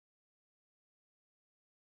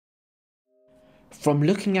From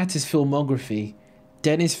looking at his filmography,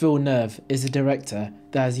 Denis Villeneuve is a director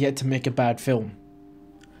that has yet to make a bad film.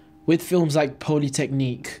 With films like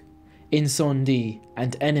Polytechnique, Incendie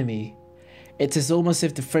and Enemy, it is almost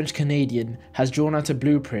as if the French Canadian has drawn out a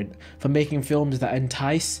blueprint for making films that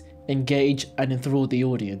entice, engage and enthrall the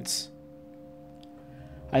audience.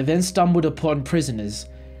 I then stumbled upon Prisoners,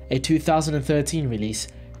 a 2013 release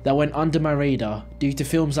that went under my radar due to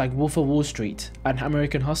films like Wolf of Wall Street and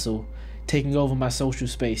American Hustle taking over my social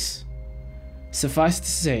space. Suffice to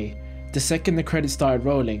say, the second the credits started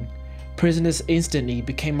rolling, Prisoners instantly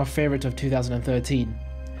became my favourite of 2013,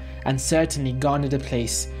 and certainly garnered a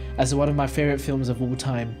place as one of my favourite films of all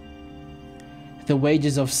time. The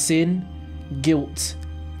wages of sin, guilt,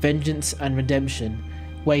 vengeance and redemption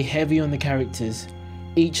weigh heavy on the characters,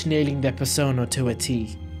 each nailing their persona to a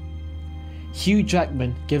T. Hugh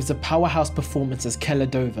Jackman gives a powerhouse performance as Keller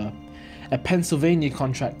Dover, a Pennsylvania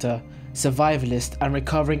contractor, survivalist and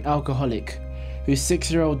recovering alcoholic whose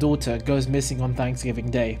 6-year-old daughter goes missing on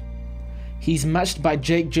Thanksgiving Day. He's matched by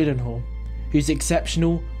Jake Gyllenhaal, who's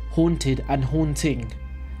exceptional, haunted and haunting,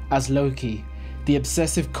 as Loki, the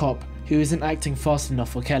obsessive cop who isn't acting fast enough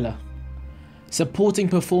for Keller. Supporting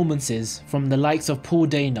performances from the likes of Paul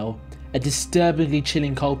Dano, a disturbingly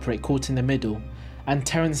chilling culprit caught in the middle, and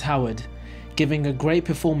Terrence Howard, giving a great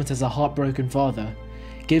performance as a heartbroken father,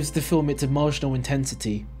 gives the film its emotional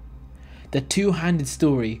intensity. The two-handed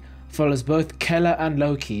story follows both Keller and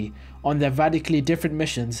Loki on their radically different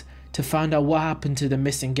missions to find out what happened to the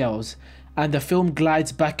missing girls, and the film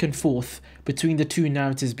glides back and forth between the two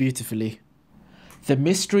narratives beautifully. The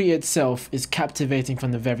mystery itself is captivating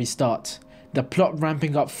from the very start, the plot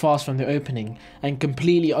ramping up fast from the opening and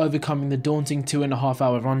completely overcoming the daunting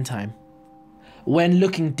 2.5-hour runtime. When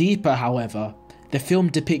looking deeper, however, the film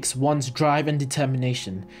depicts one's drive and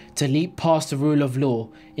determination to leap past the rule of law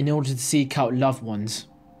in order to seek out loved ones.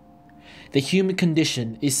 The human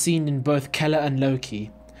condition is seen in both Keller and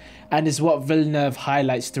Loki, and is what Villeneuve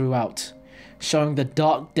highlights throughout, showing the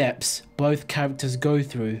dark depths both characters go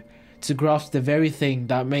through to grasp the very thing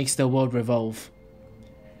that makes the world revolve.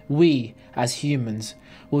 We, as humans,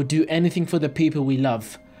 will do anything for the people we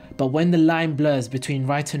love, but when the line blurs between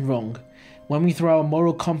right and wrong, when we throw our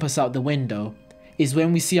moral compass out the window, is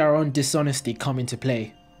when we see our own dishonesty come into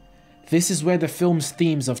play. This is where the film's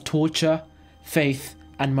themes of torture, faith,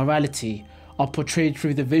 and morality are portrayed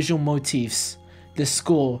through the visual motifs, the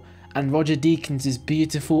score, and Roger Deakins'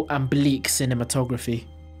 beautiful and bleak cinematography.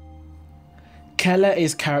 Keller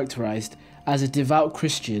is characterized as a devout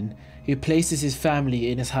Christian who places his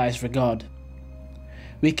family in his highest regard.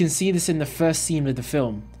 We can see this in the first scene of the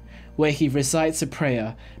film, where he recites a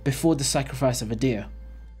prayer before the sacrifice of a deer.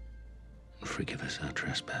 Forgive us our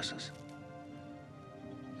trespasses,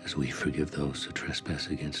 as we forgive those who trespass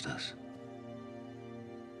against us.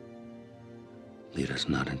 Lead us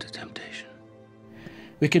not into temptation.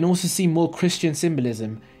 We can also see more Christian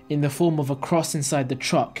symbolism in the form of a cross inside the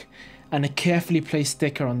truck and a carefully placed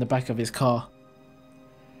sticker on the back of his car.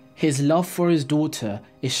 His love for his daughter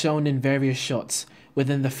is shown in various shots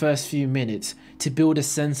within the first few minutes to build a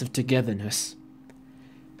sense of togetherness.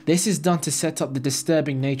 This is done to set up the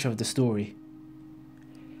disturbing nature of the story.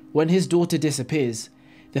 When his daughter disappears,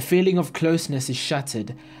 the feeling of closeness is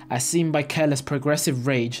shattered as seen by Keller's progressive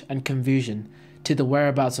rage and confusion to the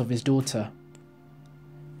whereabouts of his daughter.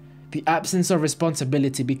 The absence of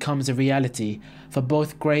responsibility becomes a reality for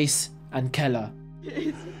both Grace and Keller.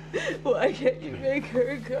 Why can't you make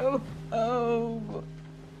her come home?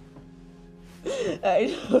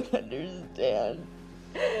 I don't understand.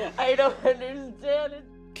 I don't understand it.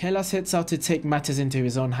 Keller sets out to take matters into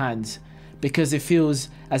his own hands because it feels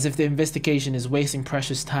as if the investigation is wasting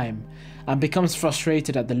precious time and becomes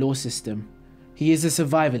frustrated at the law system. He is a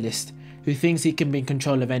survivalist who thinks he can be in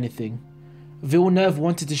control of anything. Villeneuve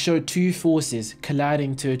wanted to show two forces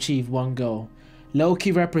colliding to achieve one goal.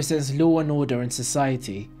 Loki represents law and order in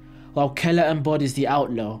society, while Keller embodies the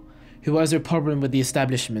outlaw who has a problem with the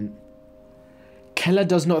establishment. Keller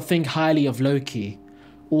does not think highly of Loki,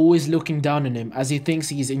 always looking down on him as he thinks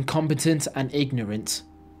he is incompetent and ignorant.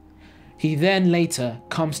 He then later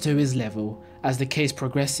comes to his level as the case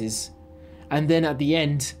progresses, and then at the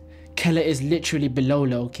end, Keller is literally below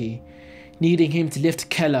Loki, needing him to lift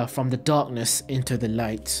Keller from the darkness into the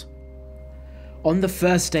light. On the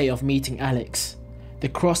first day of meeting Alex, the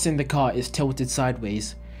cross in the car is tilted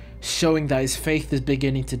sideways, showing that his faith is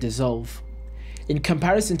beginning to dissolve. In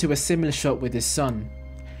comparison to a similar shot with his son,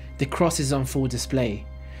 the cross is on full display,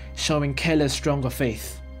 showing Keller's stronger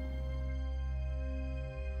faith.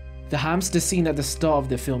 The hamster scene at the start of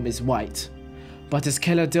the film is white, but as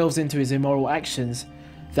Keller delves into his immoral actions,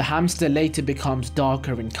 The hamster later becomes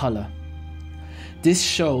darker in colour. This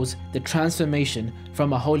shows the transformation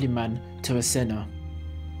from a holy man to a sinner.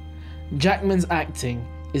 Jackman's acting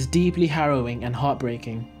is deeply harrowing and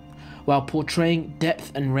heartbreaking, while portraying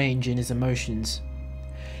depth and range in his emotions.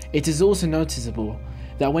 It is also noticeable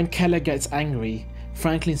that when Keller gets angry,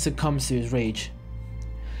 Franklin succumbs to his rage.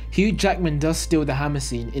 Hugh Jackman does steal the hammer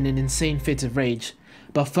scene in an insane fit of rage,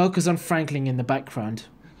 but focus on Franklin in the background.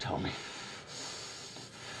 Tell me.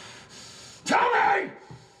 Tell me!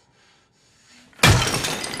 Tell me!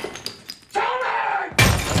 Tell me!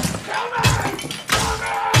 Tell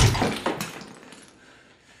me!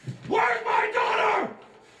 Where's my daughter?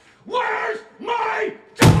 Where's my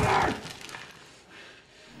daughter?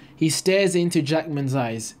 He stares into Jackman's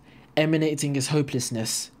eyes, emanating his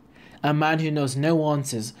hopelessness. A man who knows no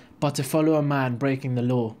answers but to follow a man breaking the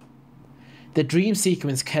law. The dream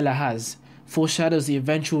sequence Keller has foreshadows the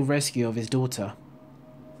eventual rescue of his daughter.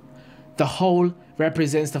 The whole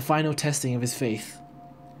represents the final testing of his faith.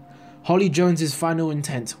 Holly Jones's final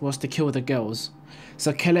intent was to kill the girls,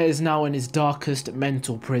 so Keller is now in his darkest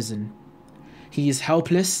mental prison. He is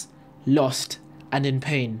helpless, lost, and in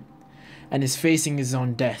pain, and is facing his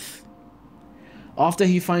own death. After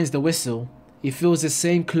he finds the whistle, he feels the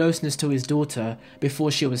same closeness to his daughter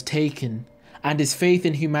before she was taken, and his faith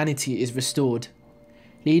in humanity is restored,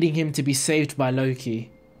 leading him to be saved by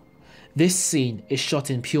Loki. This scene is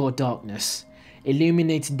shot in pure darkness,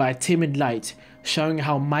 illuminated by a timid light showing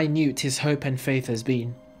how minute his hope and faith has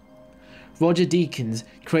been. Roger Deakins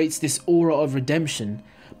creates this aura of redemption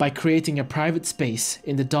by creating a private space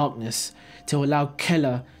in the darkness to allow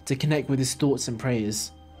Keller to connect with his thoughts and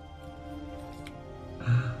prayers.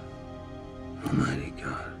 Almighty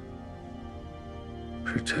God,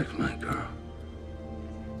 protect my girl.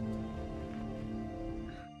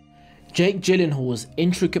 Jake Gyllenhaal's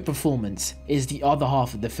intricate performance is the other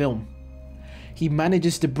half of the film. He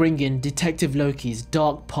manages to bring in Detective Loki's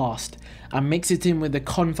dark past and mix it in with the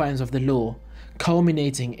confines of the law,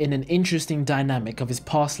 culminating in an interesting dynamic of his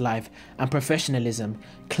past life and professionalism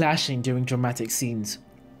clashing during dramatic scenes.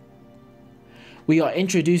 We are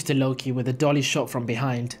introduced to Loki with a dolly shot from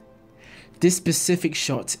behind. This specific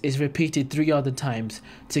shot is repeated 3 other times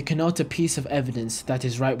to connote a piece of evidence that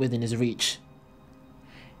is right within his reach.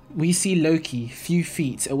 We see Loki few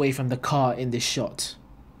feet away from the car in this shot.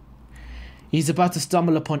 He's about to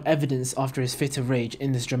stumble upon evidence after his fit of rage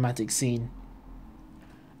in this dramatic scene.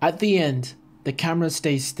 At the end, the camera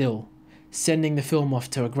stays still, sending the film off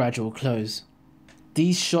to a gradual close.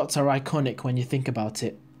 These shots are iconic when you think about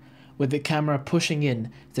it, with the camera pushing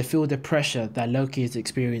in to feel the pressure that Loki is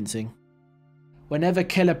experiencing. Whenever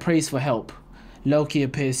Keller prays for help, Loki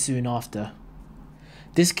appears soon after.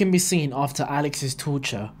 This can be seen after Alex's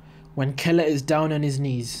torture, when Keller is down on his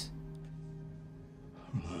knees.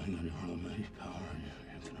 Relying on your almighty power and your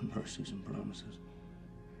infinite mercies and promises,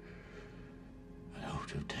 I hope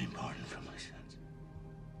to obtain pardon for my sins.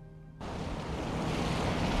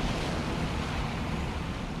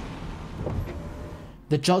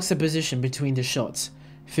 The juxtaposition between the shots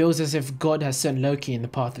feels as if God has sent Loki in the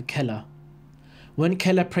path of Keller. When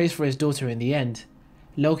Keller prays for his daughter in the end,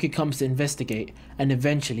 Loki comes to investigate and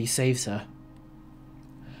eventually saves her.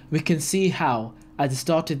 We can see how, at the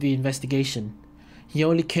start of the investigation, he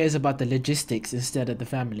only cares about the logistics instead of the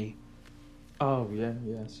family. Oh, yeah,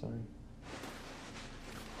 sorry.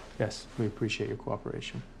 Yes, we appreciate your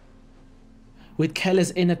cooperation. With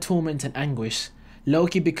Keller's inner torment and anguish,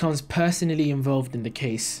 Loki becomes personally involved in the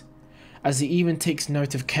case, as he even takes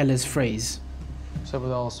note of Keller's phrase. What's up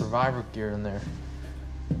with all the survivor gear in there?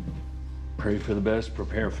 Pray for the best,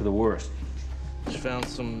 prepare for the worst. Just found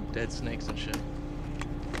some dead snakes and shit.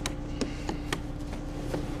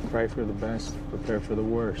 Pray for the best, prepare for the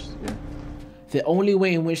worst, yeah. The only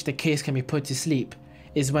way in which the case can be put to sleep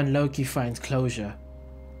is when Loki finds closure.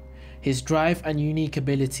 His drive and unique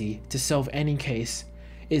ability to solve any case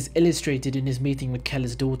is illustrated in his meeting with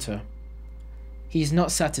Keller's daughter. He is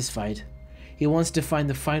not satisfied. He wants to find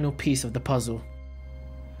the final piece of the puzzle.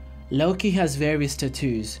 Loki has various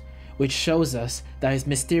tattoos, which shows us that his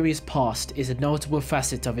mysterious past is a notable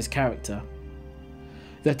facet of his character.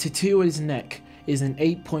 The tattoo on his neck is an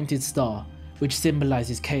 8-pointed star, which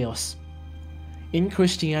symbolizes chaos. In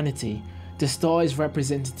Christianity, the star is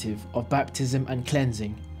representative of baptism and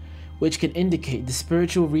cleansing, which can indicate the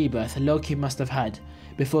spiritual rebirth Loki must have had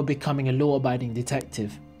before becoming a law-abiding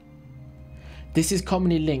detective. This is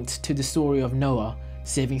commonly linked to the story of Noah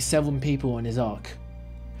saving 7 people on his ark.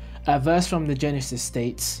 A verse from the Genesis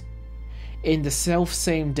states, "In the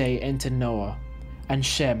self-same day entered Noah, and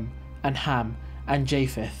Shem, and Ham, and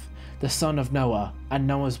Japheth, the son of Noah, and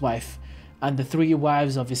Noah's wife, and the 3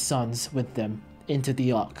 wives of his sons with them into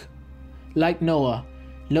the ark. Like Noah,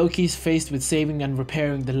 Loki is faced with saving and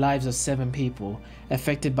repairing the lives of 7 people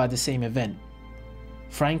affected by the same event: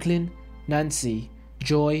 Franklin, Nancy,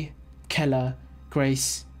 Joy, Keller,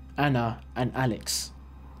 Grace, Anna, and Alex.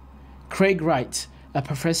 Craig Wright, a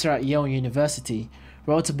professor at Yale University,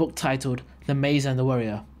 wrote a book titled The Maze and the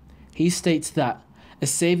Warrior. He states that a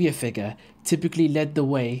savior figure typically led the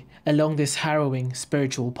way along this harrowing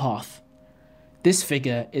spiritual path. This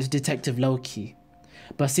figure is Detective Loki,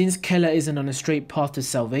 but since Keller isn't on a straight path to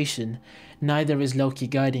salvation, neither is Loki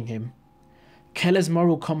guiding him. Keller's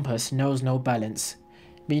moral compass knows no balance,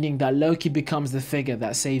 meaning that Loki becomes the figure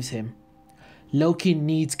that saves him. Loki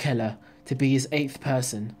needs Keller to be his 8th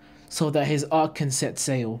person, so that his ark can set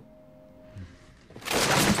sail.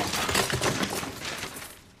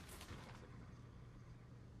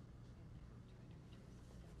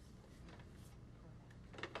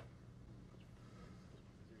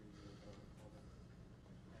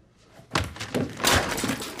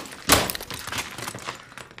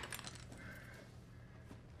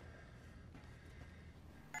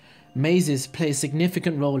 Mazes play a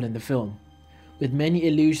significant role in the film, with many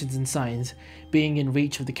illusions and signs being in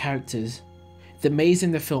reach of the characters. The maze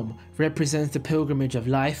in the film represents the pilgrimage of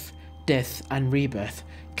life, death, and rebirth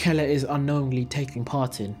Keller is unknowingly taking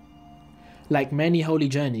part in. Like many holy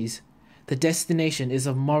journeys, the destination is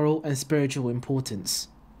of moral and spiritual importance.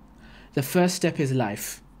 The first step is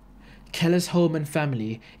life. Keller's home and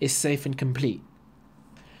family is safe and complete.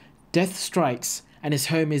 Death strikes and his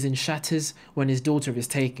home is in shatters when his daughter is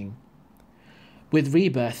taken. With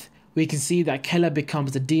rebirth, we can see that Keller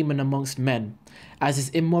becomes a demon amongst men, as his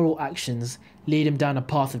immoral actions lead him down a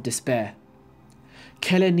path of despair.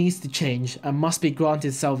 Keller needs to change and must be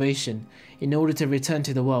granted salvation in order to return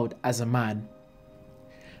to the world as a man.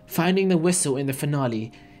 Finding the whistle in the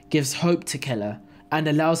finale gives hope to Keller and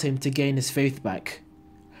allows him to gain his faith back,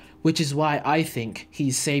 which is why I think he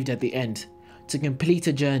is saved at the end, to complete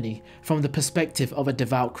a journey from the perspective of a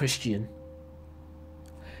devout Christian.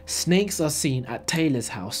 Snakes are seen at Taylor's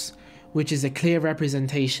house, which is a clear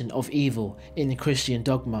representation of evil in the Christian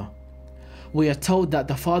dogma. We are told that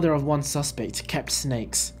the father of one suspect kept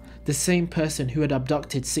snakes, the same person who had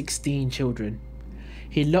abducted 16 children.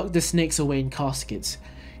 He locked the snakes away in caskets,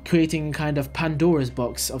 creating a kind of Pandora's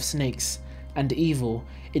box of snakes and evil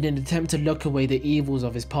in an attempt to lock away the evils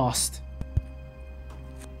of his past.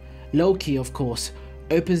 Loki, of course,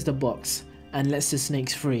 opens the box and lets the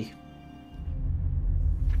snakes free.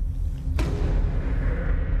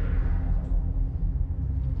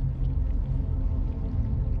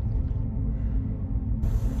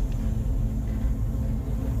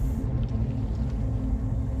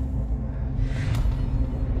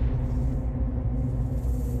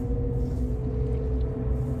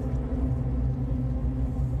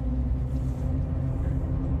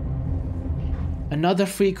 Another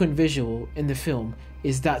frequent visual in the film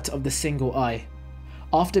is that of the single eye.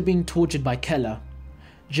 After being tortured by Keller,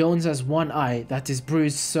 Jones has one eye that is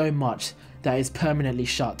bruised so much that it is permanently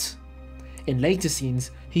shut. In later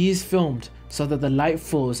scenes, he is filmed so that the light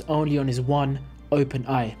falls only on his one open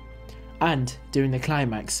eye, and during the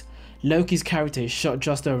climax, Loki's character is shot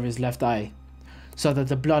just over his left eye, so that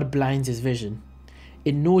the blood blinds his vision.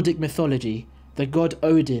 In Nordic mythology, the god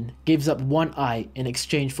Odin gives up one eye in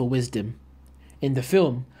exchange for wisdom. In the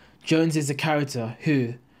film, Jones is a character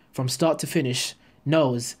who, from start to finish,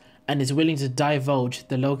 knows and is willing to divulge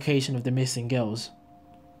the location of the missing girls.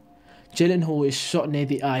 Gyllenhaal is shot near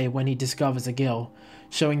the eye when he discovers a girl,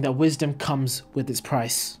 showing that wisdom comes with its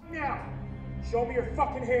price. Now, show me your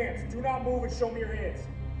fucking hands. Do not move and show me your hands.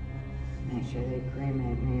 Make sure they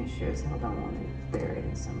cremate me. It sure as hell don't want me buried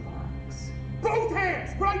in some box. Both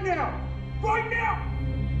hands, right now! Right now!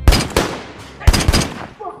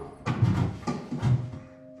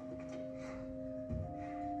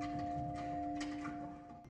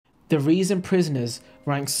 The reason Prisoners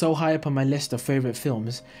ranks so high up on my list of favourite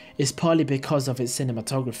films is partly because of its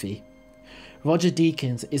cinematography. Roger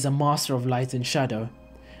Deakins is a master of light and shadow,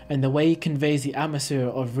 and the way he conveys the atmosphere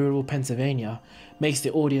of rural Pennsylvania makes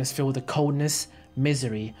the audience feel the coldness,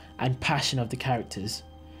 misery, and passion of the characters.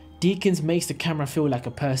 Deakins makes the camera feel like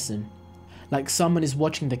a person, like someone is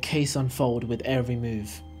watching the case unfold with every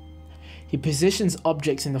move. He positions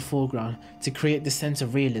objects in the foreground to create the sense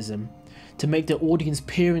of realism, to make the audience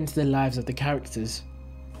peer into the lives of the characters.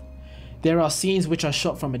 There are scenes which are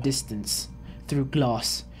shot from a distance, through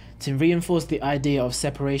glass, to reinforce the idea of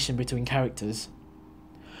separation between characters.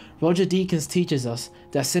 Roger Deakins teaches us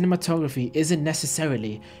that cinematography isn't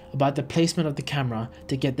necessarily about the placement of the camera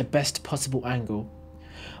to get the best possible angle,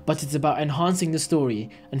 but it's about enhancing the story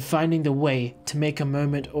and finding the way to make a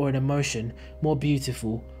moment or an emotion more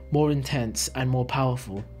beautiful, more intense, and more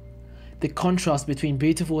powerful. The contrast between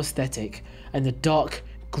beautiful aesthetic and the dark,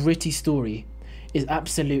 gritty story is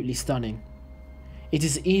absolutely stunning. It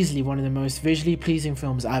is easily one of the most visually pleasing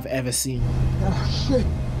films I've ever seen. Oh shit!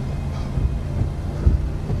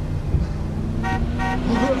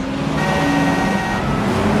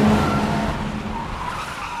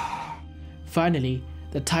 Finally,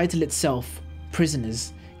 the title itself,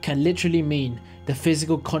 Prisoners, can literally mean the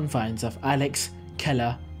physical confines of Alex,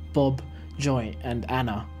 Keller, Bob, Joy, and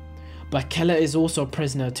Anna. But Keller is also a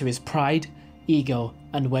prisoner to his pride, ego,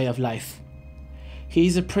 and way of life. He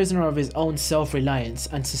is a prisoner of his own self-reliance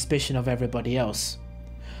and suspicion of everybody else.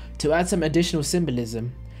 To add some additional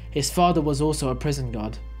symbolism, his father was also a prison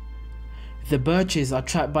guard. The Birches are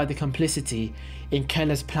trapped by the complicity in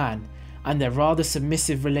Keller's plan and their rather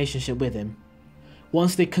submissive relationship with him.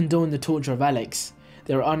 Once they condone the torture of Alex,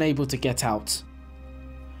 they are unable to get out.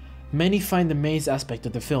 Many find the maze aspect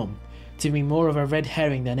of the film to be more of a red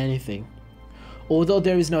herring than anything. Although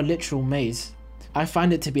there is no literal maze, I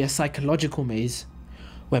find it to be a psychological maze,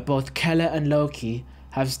 where both Keller and Loki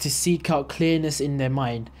have to seek out clearness in their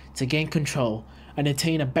mind to gain control and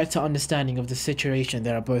attain a better understanding of the situation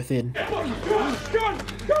they are both in. Gun!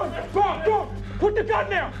 Bob! Put the gun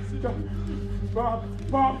down!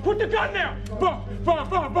 Bob, put the gun down! Bob,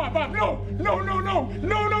 no!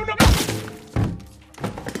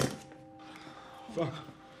 Fuck.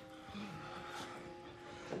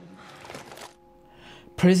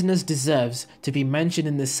 Prisoners deserves to be mentioned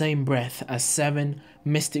in the same breath as Seven,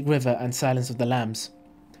 Mystic River, and Silence of the Lambs.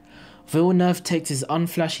 Villeneuve takes his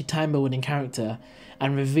unflashy time-building character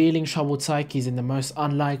and revealing troubled psyches in the most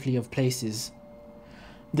unlikely of places.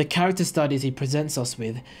 The character studies he presents us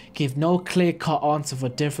with give no clear-cut answer for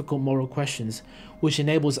difficult moral questions, which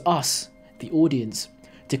enables us, the audience,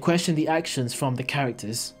 to question the actions from the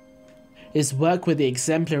characters. His work with the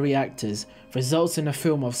exemplary actors results in a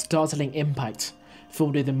film of startling impact,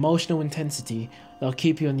 filled with emotional intensity that'll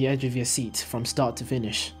keep you on the edge of your seat from start to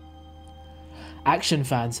finish. Action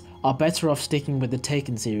fans are better off sticking with the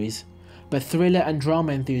Taken series, but thriller and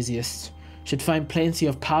drama enthusiasts should find plenty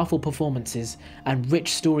of powerful performances and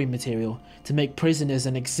rich story material to make Prisoners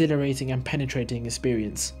an exhilarating and penetrating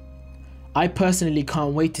experience. I personally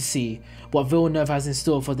can't wait to see what Villeneuve has in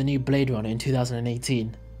store for the new Blade Runner in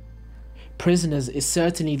 2018. Prisoners is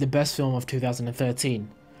certainly the best film of 2013,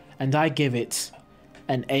 and I give it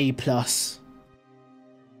an A+.